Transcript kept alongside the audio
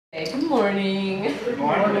Hey, good morning. Good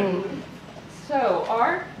morning. So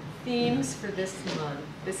our themes for this month,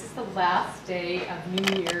 this is the last day of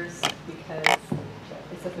New Year's because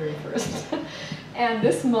it's the 31st. And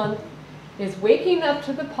this month is waking up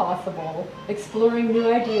to the possible, exploring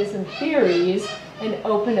new ideas and theories, and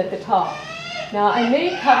open at the top. Now I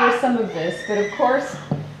may cover some of this, but of course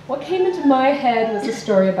what came into my head was a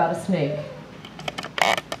story about a snake.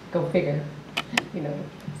 Go figure. You know,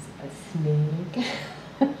 a snake.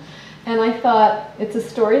 And I thought, it's a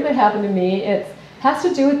story that happened to me. It has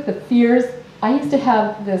to do with the fears. I used to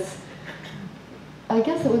have this, I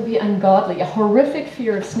guess it would be ungodly, a horrific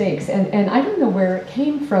fear of snakes. And I don't know where it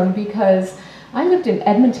came from because I lived in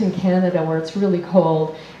Edmonton, Canada, where it's really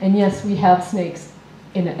cold. And yes, we have snakes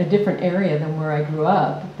in a different area than where I grew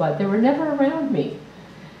up, but they were never around me.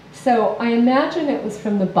 So I imagine it was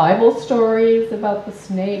from the Bible stories about the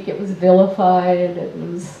snake. It was vilified, it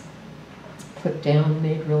was put down,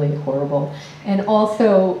 made really horrible. And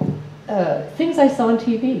also things I saw on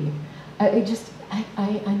TV.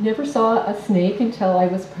 I never saw a snake until I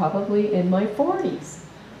was probably in my 40s.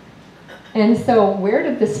 And so where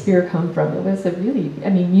did this fear come from? It was a really,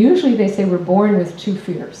 I mean, usually they say we're born with two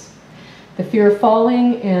fears. The fear of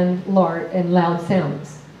falling and loud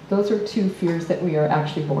sounds. Those are two fears that we are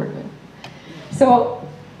actually born with. So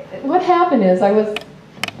what happened is it was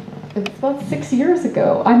about 6 years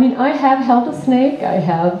ago. I mean, I have held a snake. I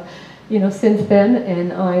have, since then,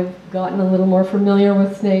 and I've gotten a little more familiar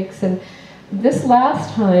with snakes. And this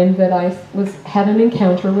last time that I had an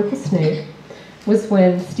encounter with a snake was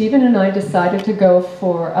when Stephen and I decided to go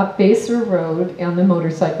for up Baser Road on the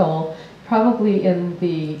motorcycle, probably in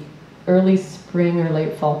the early spring or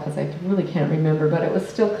late fall, because I really can't remember, but it was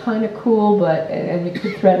still kind of cool, and it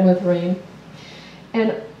could threaten with rain.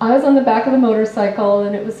 And I was on the back of the motorcycle,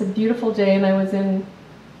 and it was a beautiful day, and I was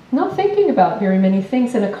not thinking about very many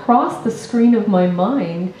things, and across the screen of my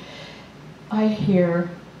mind, I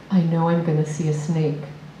know I'm going to see a snake.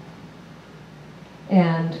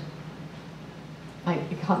 And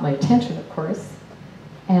it caught my attention, of course,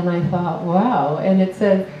 and I thought, wow, and it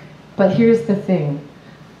said, but here's the thing.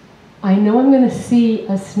 I know I'm going to see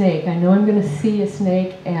a snake. I know I'm going to see a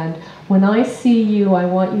snake, and when I see you, I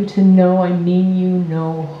want you to know I mean you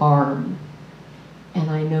no harm. And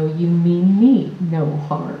I know you mean me no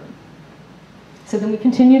harm. So then we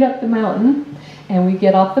continued up the mountain, and we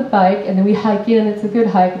get off the bike, and then we hike in. It's a good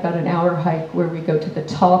hike, about an hour hike, where we go to the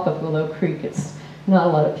top of Willow Creek. It's not a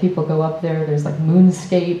lot of people go up there. There's like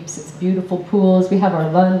moonscapes, it's beautiful pools. We have our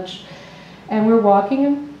lunch, and we're walking,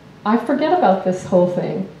 and I forget about this whole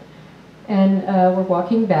thing. And we're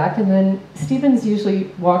walking back, and then Stevens usually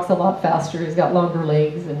walks a lot faster. He's got longer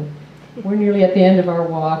legs, and we're nearly at the end of our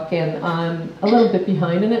walk, and I'm a little bit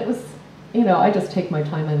behind. And it was, I just take my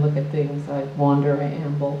time, I look at things, I wander, I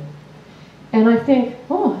amble. And I think,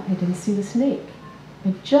 oh, I didn't see the snake.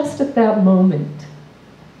 And just at that moment,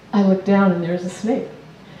 I look down, and there's a snake.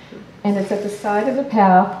 And it's at the side of the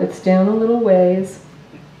path, it's down a little ways.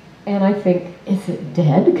 And I think, is it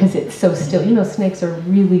dead? Because it's so still. Snakes are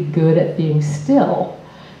really good at being still.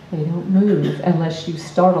 They don't move unless you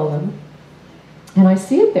startle them. And I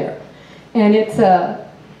see it there. And it's a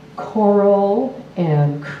coral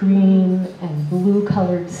and cream and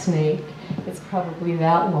blue-colored snake. It's probably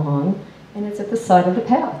that long. And it's at the side of the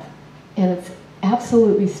path. And it's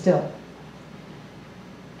absolutely still.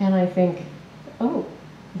 And I think, oh,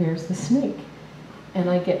 there's the snake. And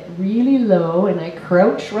I get really low, and I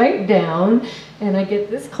crouch right down, and I get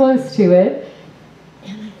this close to it,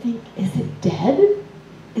 and I think, is it dead?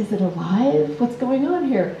 Is it alive? What's going on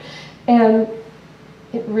here? And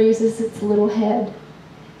it raises its little head,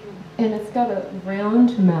 and it's got a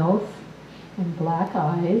round mouth and black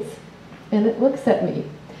eyes, and it looks at me.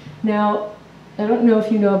 Now, I don't know if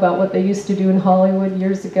you know about what they used to do in Hollywood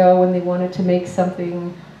years ago when they wanted to make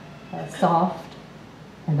something soft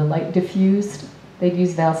and the light diffused. They'd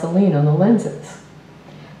use Vaseline on the lenses.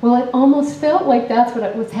 Well, it almost felt like that's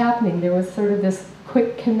what was happening. There was sort of this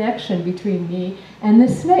quick connection between me and the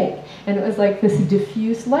snake. And it was like this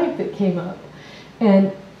diffuse light that came up.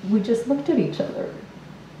 And we just looked at each other.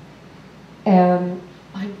 And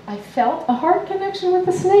I felt a heart connection with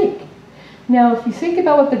the snake. Now, if you think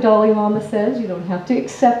about what the Dalai Lama says, you don't have to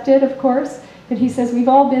accept it, of course, but he says we've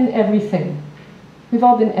all been everything. We've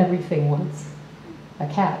all been everything once. A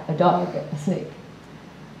cat, a dog, a snake.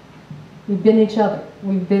 We've been each other.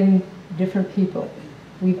 We've been different people.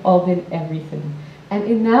 We've all been everything. And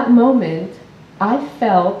in that moment, I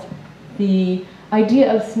felt the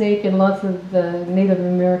idea of snake in lots of the Native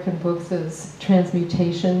American books is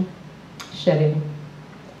transmutation, shedding.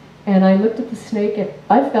 And I looked at the snake and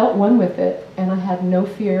I felt one with it, and I had no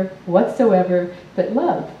fear whatsoever but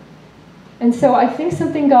love. And so I think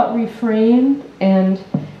something got reframed, and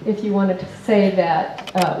if you wanted to say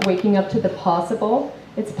that waking up to the possible,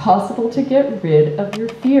 it's possible to get rid of your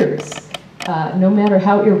fears, no matter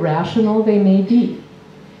how irrational they may be.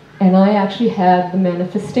 And I actually had the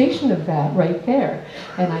manifestation of that right there.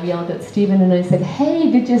 And I yelled at Stephen and I said,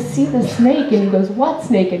 "Hey, did you see the snake?" And he goes, "What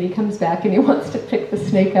snake?" And he comes back and he wants to pick the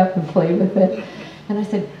snake up and play with it. And I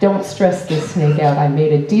said, "Don't stress this snake out. I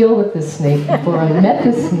made a deal with this snake before I met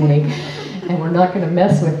the snake, and we're not going to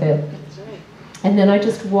mess with it." And then I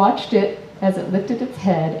just watched it as it lifted its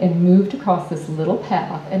head and moved across this little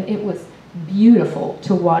path, and it was beautiful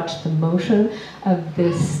to watch the motion of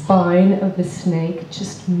the spine of the snake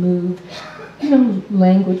just move,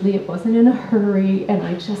 languidly. It wasn't in a hurry, and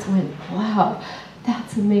I just went, wow,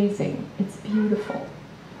 that's amazing. It's beautiful.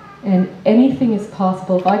 And anything is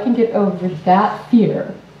possible if I can get over that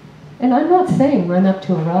fear. And I'm not saying run up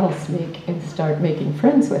to a rattlesnake and start making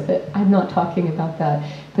friends with it. I'm not talking about that.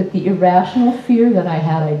 But the irrational fear that I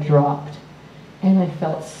had, I dropped. And I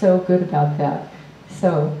felt so good about that.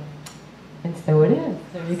 And so it is.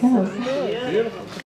 There you go. Beautiful.